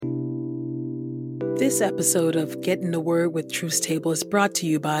This episode of Get in the Word with Truth Table is brought to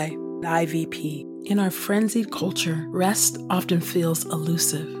you by IVP. In our frenzied culture, rest often feels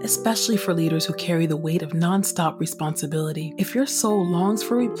elusive, especially for leaders who carry the weight of nonstop responsibility. If your soul longs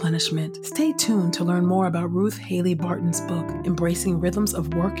for replenishment, stay tuned to learn more about Ruth Haley Barton's book, Embracing Rhythms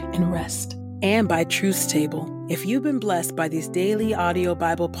of Work and Rest. And by Truth Table. If you've been blessed by these daily audio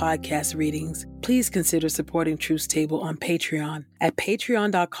Bible podcast readings, please consider supporting Truth Table on Patreon at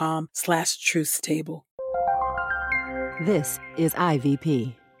patreon.com/truthstable. This is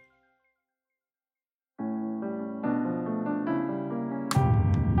IVP.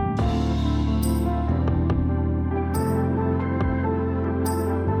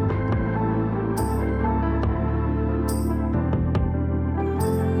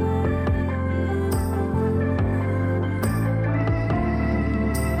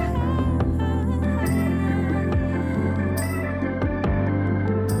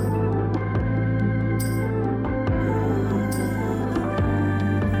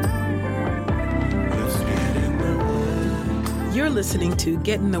 You're listening to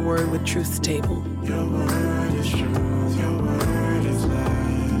Get in the Word with Truth Table. Your word is truth, your word is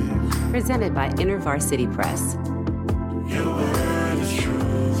life. Presented by InterVarsity Press. Your word is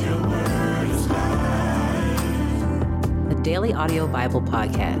truth, your word is life. A daily audio Bible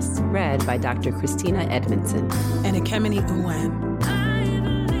podcast read by Dr. Christina Edmondson And Ekemini Uwan.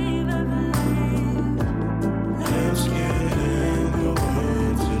 Let's get in the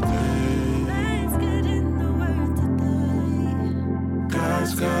word today.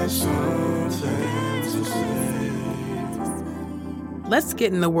 God's got something to say. Let's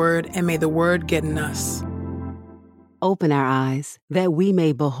get in the Word, and may the Word get in us. Open our eyes that we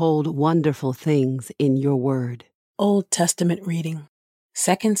may behold wonderful things in your word. Old Testament reading,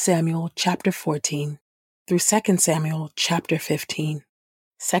 2 Samuel chapter 14 through 2 Samuel chapter 15.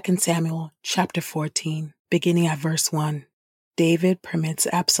 2 Samuel chapter 14, beginning at verse 1. David permits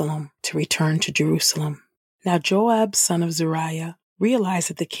Absalom to return to Jerusalem. Now Joab, son of Zeruiah, realized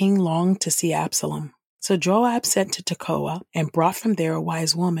that the king longed to see Absalom. So Joab sent to Tekoa and brought from there a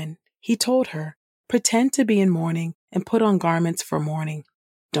wise woman. He told her, "Pretend to be in mourning and put on garments for mourning.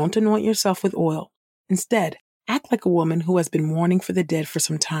 Don't anoint yourself with oil. Instead, act like a woman who has been mourning for the dead for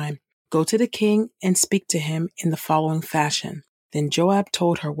some time. Go to the king and speak to him in the following fashion." Then Joab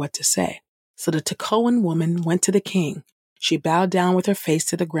told her what to say. So the Tekoan woman went to the king. She bowed down with her face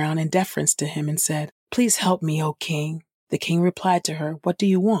to the ground in deference to him and said, "Please help me, O king." The king replied to her, "What do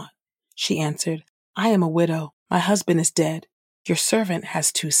you want?" She answered, "I am a widow. My husband is dead. Your servant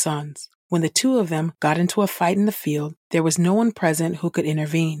has 2 sons. When the 2 of them got into a fight in the field, there was no one present who could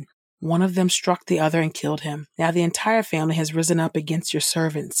intervene. One of them struck the other and killed him. Now the entire family has risen up against your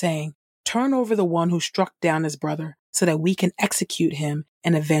servant, saying, 'Turn over the one who struck down his brother, so that we can execute him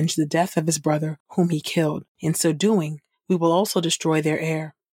and avenge the death of his brother whom he killed. In so doing, we will also destroy their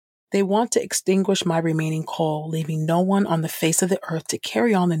heir.' They want to extinguish my remaining coal, leaving no one on the face of the earth to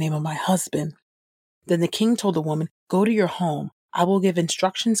carry on the name of my husband." Then the king told the woman, "Go to your home. I will give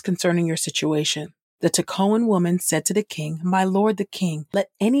instructions concerning your situation." The Tekoan woman said to the king, "My lord the king, let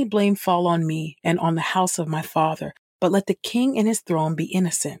any blame fall on me and on the house of my father, but let the king and his throne be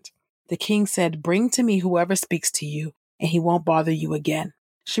innocent." The king said, "Bring to me whoever speaks to you, and he won't bother you again."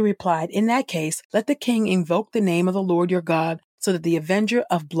 She replied, "In that case, let the king invoke the name of the Lord your God, so that the avenger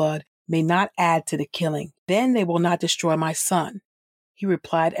of blood may not add to the killing. Then they will not destroy my son." He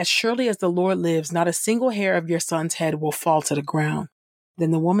replied, "As surely as the Lord lives, not a single hair of your son's head will fall to the ground." Then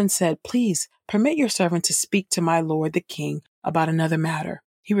the woman said, "Please permit your servant to speak to my lord the king about another matter."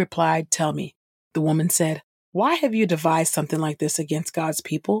 He replied, "Tell me." The woman said, "Why have you devised something like this against God's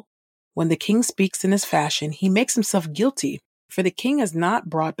people? When the king speaks in this fashion, he makes himself guilty, for the king has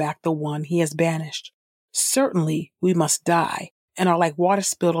not brought back the one he has banished. Certainly we must die, and are like water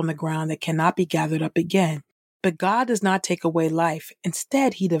spilled on the ground that cannot be gathered up again. But God does not take away life.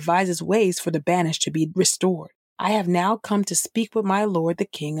 Instead, he devises ways for the banished to be restored. I have now come to speak with my lord the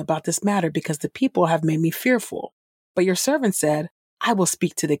king about this matter because the people have made me fearful. But your servant said, 'I will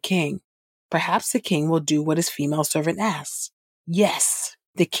speak to the king. Perhaps the king will do what his female servant asks.' Yes,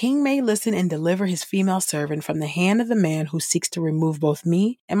 the king may listen and deliver his female servant from the hand of the man who seeks to remove both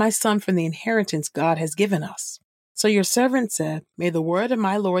me and my son from the inheritance God has given us." So your servant said, "May the word of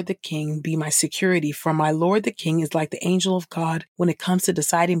my lord the king be my security, for my lord the king is like the angel of God when it comes to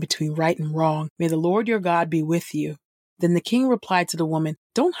deciding between right and wrong. May the Lord your God be with you." Then the king replied to the woman,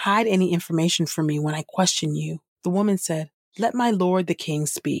 "Don't hide any information from me when I question you." The woman said, "Let my lord the king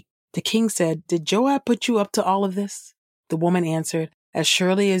speak." The king said, "Did Joab put you up to all of this?" The woman answered, As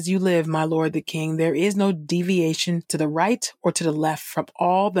surely as you live, my lord the king, there is no deviation to the right or to the left from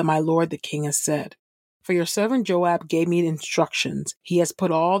all that my lord the king has said. For your servant Joab gave me instructions. He has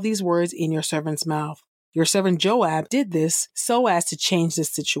put all these words in your servant's mouth. Your servant Joab did this so as to change this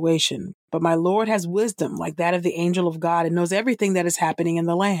situation. But my lord has wisdom like that of the angel of God and knows everything that is happening in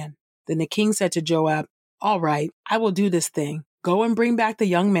the land. Then the king said to Joab, All right, I will do this thing. Go and bring back the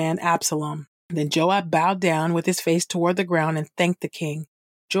young man Absalom. Then Joab bowed down with his face toward the ground and thanked the king.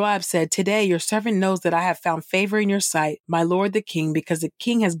 Joab said, Today your servant knows that I have found favor in your sight, my lord the king, because the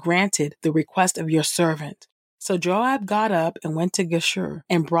king has granted the request of your servant. So Joab got up and went to Geshur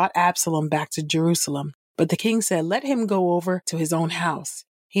and brought Absalom back to Jerusalem. But the king said, Let him go over to his own house.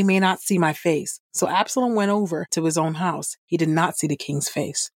 He may not see my face. So Absalom went over to his own house. He did not see the king's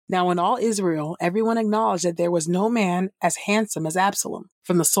face. Now in all Israel, everyone acknowledged that there was no man as handsome as Absalom.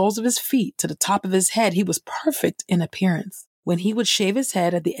 From the soles of his feet to the top of his head, he was perfect in appearance. When he would shave his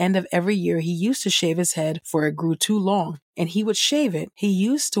head at the end of every year, he used to shave his head, for it grew too long, and he would shave it. He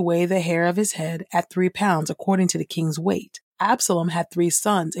used to weigh the hair of his head at 3 pounds according to the king's weight. Absalom had 3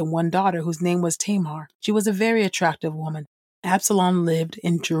 sons and 1 daughter whose name was Tamar. She was a very attractive woman. Absalom lived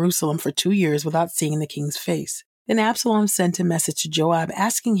in Jerusalem for 2 years without seeing the king's face. Then Absalom sent a message to Joab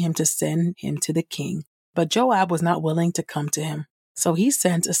asking him to send him to the king. But Joab was not willing to come to him. So he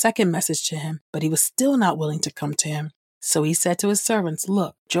sent a second message to him, but he was still not willing to come to him. So he said to his servants,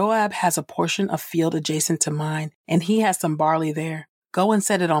 Look, Joab has a portion of field adjacent to mine, and he has some barley there. Go and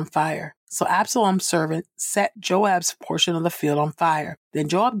set it on fire. So Absalom's servant set Joab's portion of the field on fire. Then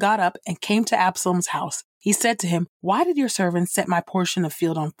Joab got up and came to Absalom's house. He said to him, Why did your servant set my portion of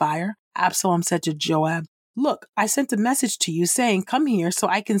field on fire? Absalom said to Joab, Look, I sent a message to you saying, Come here so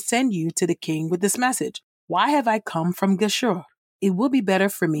I can send you to the king with this message. Why have I come from Geshur? It would be better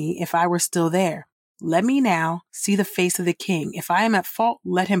for me if I were still there. Let me now see the face of the king. If I am at fault,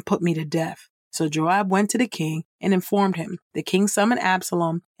 let him put me to death. So Joab went to the king and informed him. The king summoned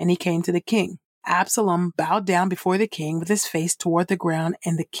Absalom, and he came to the king. Absalom bowed down before the king with his face toward the ground,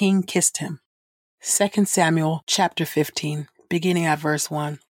 and the king kissed him. 2 Samuel chapter 15, beginning at verse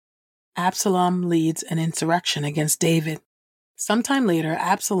 1. Absalom leads an insurrection against David. Sometime later,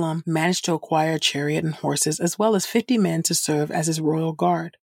 Absalom managed to acquire a chariot and horses, as well as 50 men to serve as his royal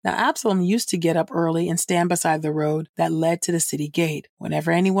guard. Now Absalom used to get up early and stand beside the road that led to the city gate.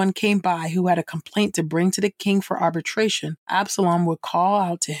 Whenever anyone came by who had a complaint to bring to the king for arbitration, Absalom would call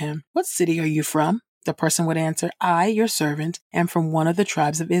out to him, What city are you from? The person would answer, I, your servant, am from one of the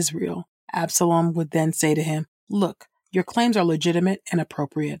tribes of Israel. Absalom would then say to him, Look, your claims are legitimate and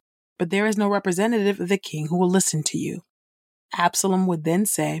appropriate, but there is no representative of the king who will listen to you. Absalom would then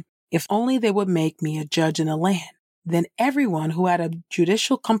say, If only they would make me a judge in the land. Then everyone who had a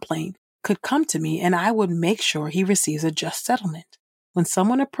judicial complaint could come to me, and I would make sure he receives a just settlement. When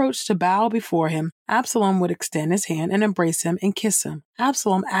someone approached to bow before him, Absalom would extend his hand and embrace him and kiss him.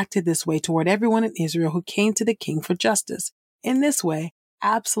 Absalom acted this way toward everyone in Israel who came to the king for justice. In this way,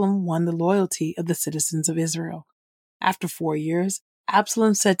 Absalom won the loyalty of the citizens of Israel. After 4 years,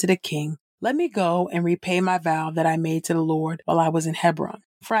 Absalom said to the king, Let me go and repay my vow that I made to the Lord while I was in Hebron.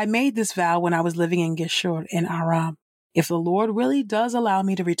 For I made this vow when I was living in Geshur in Aram. If the Lord really does allow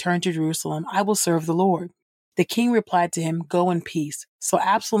me to return to Jerusalem, I will serve the Lord. The king replied to him, Go in peace. So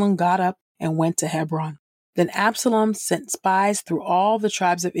Absalom got up and went to Hebron. Then Absalom sent spies through all the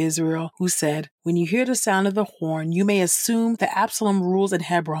tribes of Israel who said, When you hear the sound of the horn, you may assume that Absalom rules in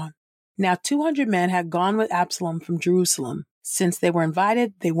Hebron. Now 200 men had gone with Absalom from Jerusalem. Since they were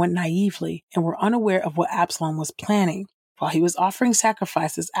invited, they went naively and were unaware of what Absalom was planning. While he was offering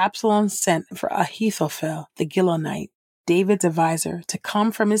sacrifices, Absalom sent for Ahithophel, the Gilonite, David's advisor, to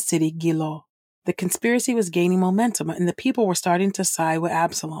come from his city Gilo. The conspiracy was gaining momentum, and the people were starting to side with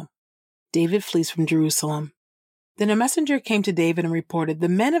Absalom. David flees from Jerusalem. Then a messenger came to David and reported, The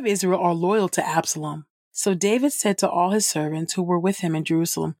men of Israel are loyal to Absalom. So David said to all his servants who were with him in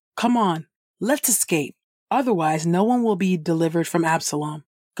Jerusalem, Come on, let's escape. Otherwise, no one will be delivered from Absalom.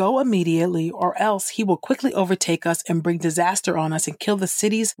 Go immediately, or else he will quickly overtake us and bring disaster on us and kill the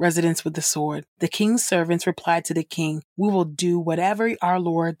city's residents with the sword. The king's servants replied to the king, We will do whatever our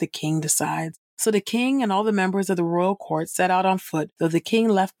lord the king decides. So the king and all the members of the royal court set out on foot, though the king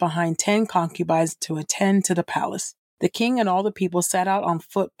left behind 10 concubines to attend to the palace. The king and all the people set out on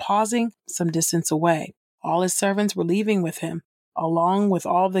foot, pausing some distance away. All his servants were leaving with him, along with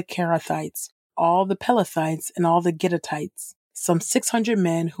all the Kerethites, all the Pelethites, and all the Gittitites. Some 600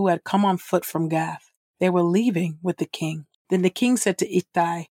 men who had come on foot from Gath. They were leaving with the king. Then the king said to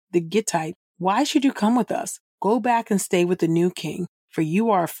Ittai, the Gittite, Why should you come with us? Go back and stay with the new king, for you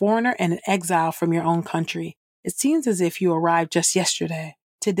are a foreigner and an exile from your own country. It seems as if you arrived just yesterday.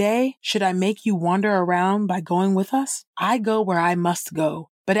 Today, should I make you wander around by going with us? I go where I must go.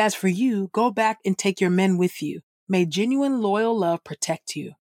 But as for you, go back and take your men with you. May genuine loyal love protect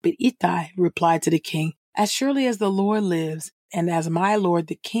you." But Ittai replied to the king, "As surely as the Lord lives, and as my lord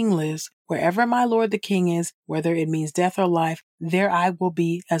the king lives, wherever my lord the king is, whether it means death or life, there I will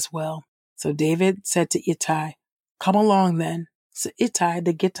be as well." So David said to Ittai, "Come along then." So Ittai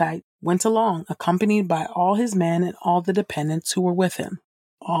the Gittite went along, accompanied by all his men and all the dependents who were with him.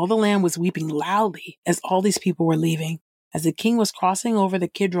 All the land was weeping loudly as all these people were leaving. As the king was crossing over the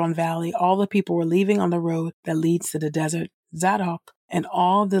Kidron Valley, all the people were leaving on the road that leads to the desert. Zadok and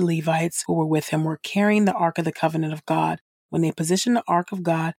all the Levites who were with him were carrying the Ark of the Covenant of God. When they positioned the Ark of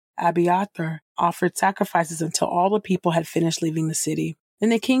God, Abiathar offered sacrifices until all the people had finished leaving the city. Then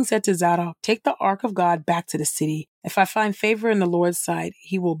the king said to Zadok, "Take the Ark of God back to the city. If I find favor in the Lord's sight,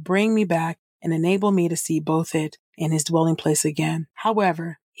 he will bring me back and enable me to see both it and his dwelling place again.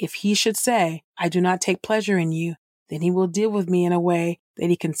 However, if he should say, 'I do not take pleasure in you,' then he will deal with me in a way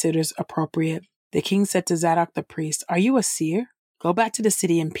that he considers appropriate." The king said to Zadok the priest, "Are you a seer? Go back to the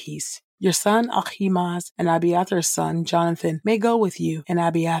city in peace. Your son Ahimaaz and Abiathar's son Jonathan may go with you, and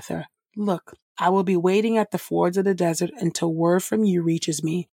Abiathar. Look, I will be waiting at the fords of the desert until word from you reaches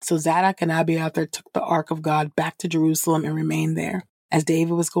me." So Zadok and Abiathar took the Ark of God back to Jerusalem and remained there. As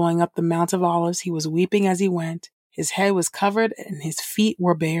David was going up the Mount of Olives, he was weeping as he went. His head was covered and his feet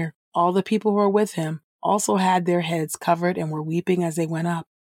were bare. All the people who were with him also had their heads covered and were weeping as they went up.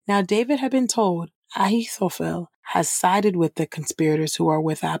 Now David had been told, "Ahithophel has sided with the conspirators who are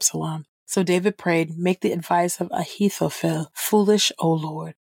with Absalom." So David prayed, "Make the advice of Ahithophel foolish, O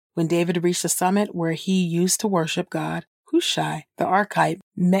Lord." When David reached the summit where he used to worship God, Hushai, the Archite,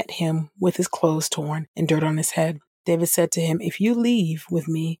 met him with his clothes torn and dirt on his head. David said to him, "If you leave with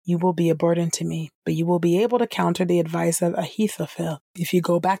me, you will be a burden to me, but you will be able to counter the advice of Ahithophel if you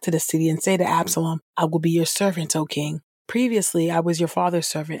go back to the city and say to Absalom, 'I will be your servant, O king. Previously I was your father's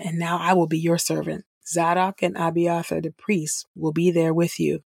servant, and now I will be your servant.' Zadok and Abiathar the priests will be there with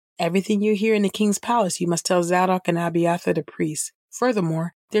you. Everything you hear in the king's palace you must tell Zadok and Abiathar the priests.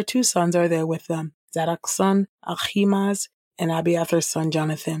 Furthermore, their 2 sons are there with them, Zadok's son Ahimaaz and Abiathar's son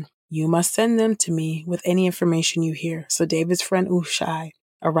Jonathan. You must send them to me with any information you hear." So David's friend Hushai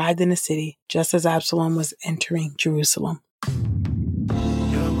arrived in the city just as Absalom was entering Jerusalem.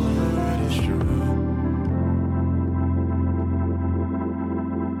 Your word is true.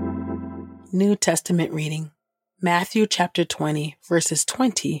 New Testament reading. Matthew chapter 20, verses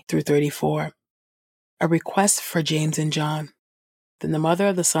 20 through 34. A request for James and John. Then the mother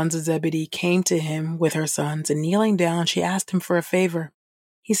of the sons of Zebedee came to him with her sons, and kneeling down, she asked him for a favor.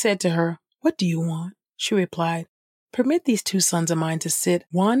 He said to her, "What do you want?" She replied, "Permit these 2 sons of mine to sit,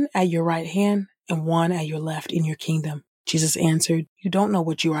 one at your right hand and one at your left in your kingdom." Jesus answered, "You don't know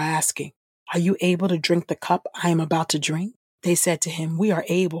what you are asking. Are you able to drink the cup I am about to drink?" They said to him, "We are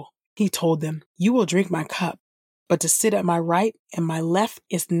able." He told them, "You will drink my cup, but to sit at my right and my left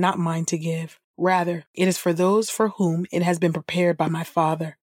is not mine to give. Rather, it is for those for whom it has been prepared by my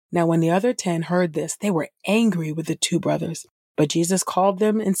Father." Now when the other 10 heard this, they were angry with the 2 brothers. But Jesus called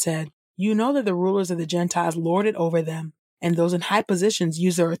them and said, "You know that the rulers of the Gentiles lord it over them, and those in high positions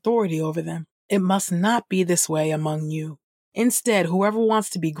use their authority over them. It must not be this way among you. Instead, whoever wants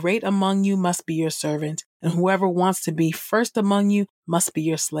to be great among you must be your servant, and whoever wants to be first among you must be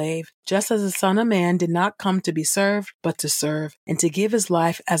your slave. Just as the Son of Man did not come to be served, but to serve, and to give his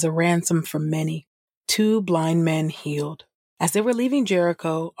life as a ransom for many." 2 blind men healed. As they were leaving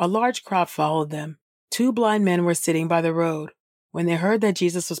Jericho, a large crowd followed them. 2 blind men were sitting by the road. When they heard that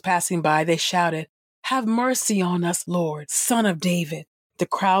Jesus was passing by, they shouted, "Have mercy on us, Lord, Son of David." The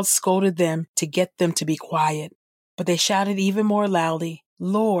crowd scolded them to get them to be quiet, but they shouted even more loudly,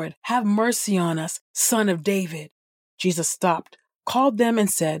 "Lord, have mercy on us, Son of David." Jesus stopped, called them and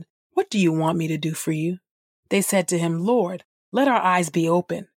said, "What do you want me to do for you?" They said to him, "Lord, let our eyes be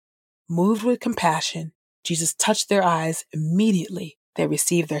open." Moved with compassion, Jesus touched their eyes. Immediately they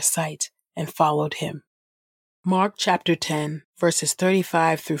received their sight and followed him. Mark chapter 10, verses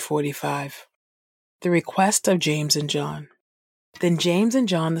 35 through 45. The request of James and John. Then James and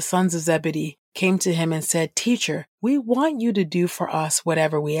John, the sons of Zebedee, came to him and said, "Teacher, we want you to do for us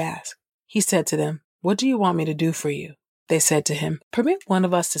whatever we ask." He said to them, "What do you want me to do for you?" They said to him, "Permit one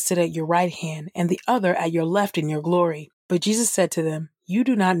of us to sit at your right hand and the other at your left in your glory." But Jesus said to them, "You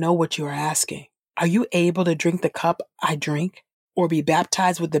do not know what you are asking. Are you able to drink the cup I drink, or be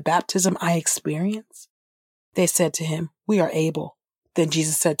baptized with the baptism I experience?" They said to him, "We are able." Then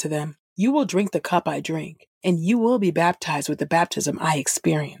Jesus said to them, "You will drink the cup I drink, and you will be baptized with the baptism I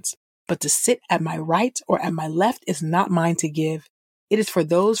experience. but to sit at my right or at my left is not mine to give. It is for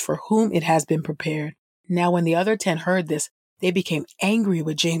those for whom it has been prepared." Now when the other 10 heard this, they became angry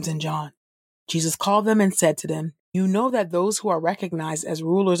with James and John. Jesus called them and said to them, "You know that those who are recognized as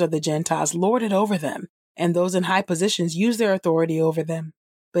rulers of the Gentiles lord it over them, and those in high positions use their authority over them.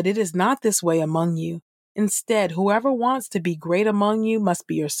 But it is not this way among you. Instead, whoever wants to be great among you must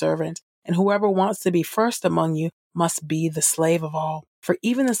be your servant, and whoever wants to be first among you must be the slave of all. For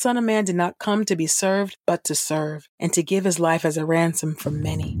even the Son of Man did not come to be served, but to serve, and to give his life as a ransom for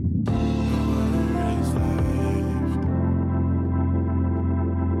many."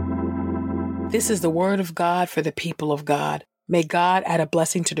 This is the word of God for the people of God. May God add a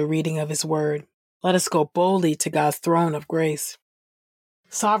blessing to the reading of his word. Let us go boldly to God's throne of grace.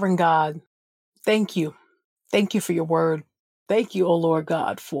 Sovereign God, thank you. Thank you for your word. Thank you, O Lord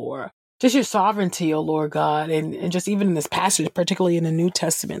God, for just your sovereignty, O Lord God, and just even in this passage, particularly in the New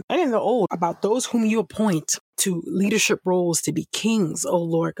Testament and in the Old, about those whom you appoint to leadership roles to be kings, O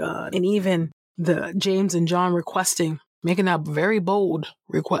Lord God, and even the James and John making a very bold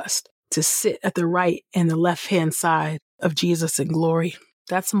request to sit at the right and the left-hand side of Jesus in glory.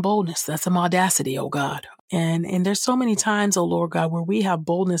 That's some boldness. That's some audacity, oh God. And there's so many times, oh Lord God, where we have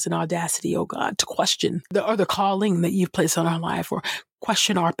boldness and audacity, oh God, to question the calling that you've placed on our life, or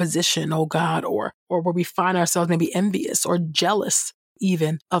question our position, oh God, or where we find ourselves maybe envious or jealous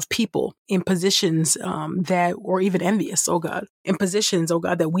even of people in positions or even envious, oh God, in positions, oh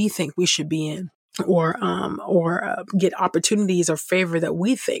God, that we think we should be in, or get opportunities or favor that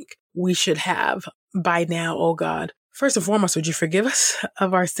we think we should have by now, oh God. First and foremost, would you forgive us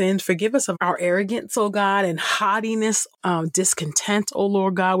of our sins? Forgive us of our arrogance, oh God, and haughtiness, discontent, oh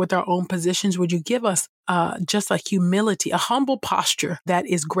Lord God, with our own positions. Would you give us just like humility, a humble posture that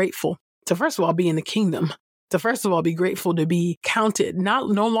is grateful to, first of all, be in the kingdom, to, first of all, be grateful to be counted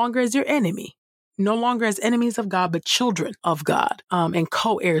no longer as your enemy, no longer as enemies of God, but children of God, and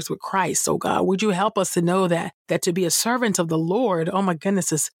co-heirs with Christ. Oh God, would you help us to know that to be a servant of the Lord, oh my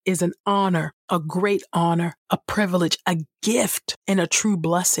goodness, is an honor, a great honor, a privilege, a gift, and a true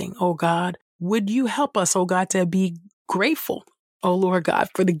blessing. Oh God, would you help us, oh God, to be grateful, oh Lord God,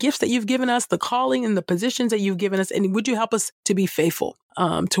 for the gifts that you've given us, the calling and the positions that you've given us. And would you help us to be faithful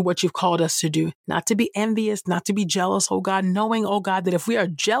to what you've called us to do, not to be envious, not to be jealous, oh God, knowing, oh God, that if we are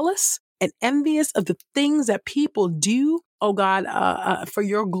jealous and envious of the things that people do, oh God, for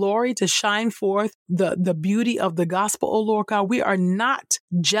your glory to shine forth the beauty of the gospel, oh Lord God, we are not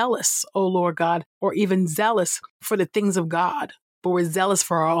jealous, oh Lord God, or even zealous for the things of God, but we're zealous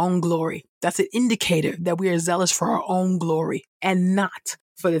for our own glory. That's an indicator that we are zealous for our own glory and not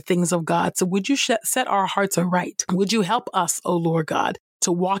for the things of God. So would you set our hearts aright? Would you help us, oh Lord God,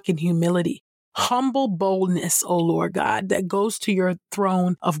 to walk in humility, humble boldness, oh Lord God, that goes to your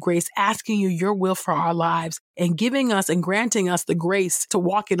throne of grace, asking you your will for our lives and giving us and granting us the grace to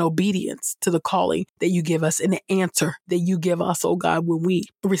walk in obedience to the calling that you give us and the answer that you give us, oh God, when we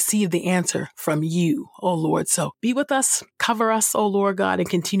receive the answer from you, oh Lord. So be with us, cover us, oh Lord God, and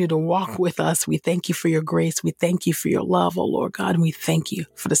continue to walk with us. We thank you for your grace. We thank you for your love, oh Lord God, and we thank you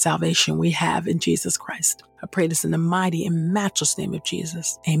for the salvation we have in Jesus Christ. I pray this in the mighty and matchless name of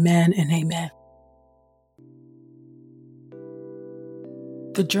Jesus. Amen and amen.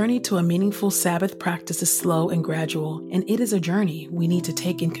 The journey to a meaningful Sabbath practice is slow and gradual, and it is a journey we need to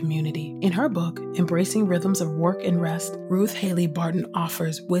take in community. In her book, Embracing Rhythms of Work and Rest, Ruth Haley Barton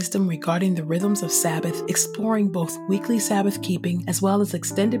offers wisdom regarding the rhythms of Sabbath, exploring both weekly Sabbath keeping as well as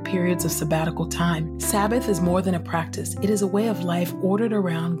extended periods of sabbatical time. Sabbath is more than a practice. It is a way of life ordered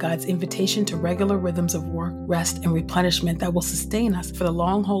around God's invitation to regular rhythms of work, rest, and replenishment that will sustain us for the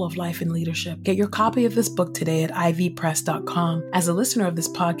long haul of life and leadership. Get your copy of this book today at ivpress.com. As a listener of this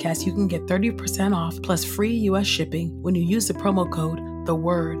podcast, you can get 30% off plus free U.S. shipping when you use the promo code The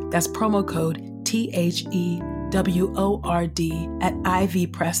Word. That's promo code THEWORD at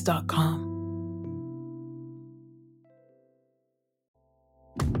ivpress.com.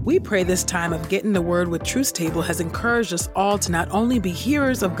 We pray this time of Getting the Word with Truth Table has encouraged us all to not only be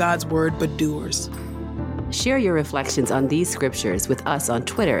hearers of God's Word, but doers. Share your reflections on these scriptures with us on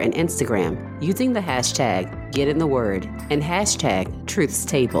Twitter and Instagram using the hashtag #GetInTheWord and hashtag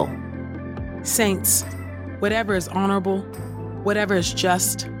 #TruthsTable. Saints, whatever is honorable, whatever is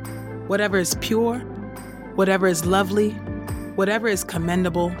just, whatever is pure, whatever is lovely, whatever is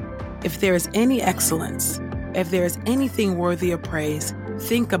commendable, if there is any excellence, if there is anything worthy of praise,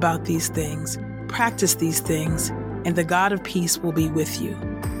 think about these things, practice these things, and the God of peace will be with you.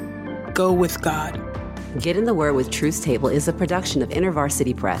 Go with God. Get in the Word with Truth's Table is a production of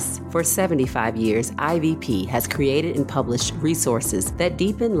InterVarsity Press. For 75 years, IVP has created and published resources that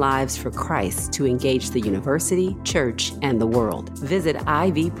deepen lives for Christ to engage the university, church, and the world. Visit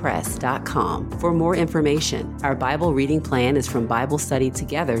ivpress.com for more information. Our Bible reading plan is from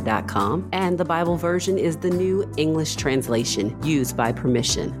BibleStudyTogether.com, and the Bible version is the New English Translation used by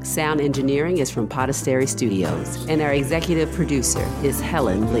permission. Sound engineering is from Podastery Studios, and our executive producer is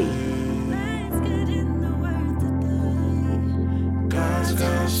Helen Lee. God's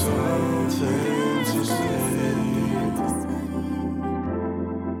got so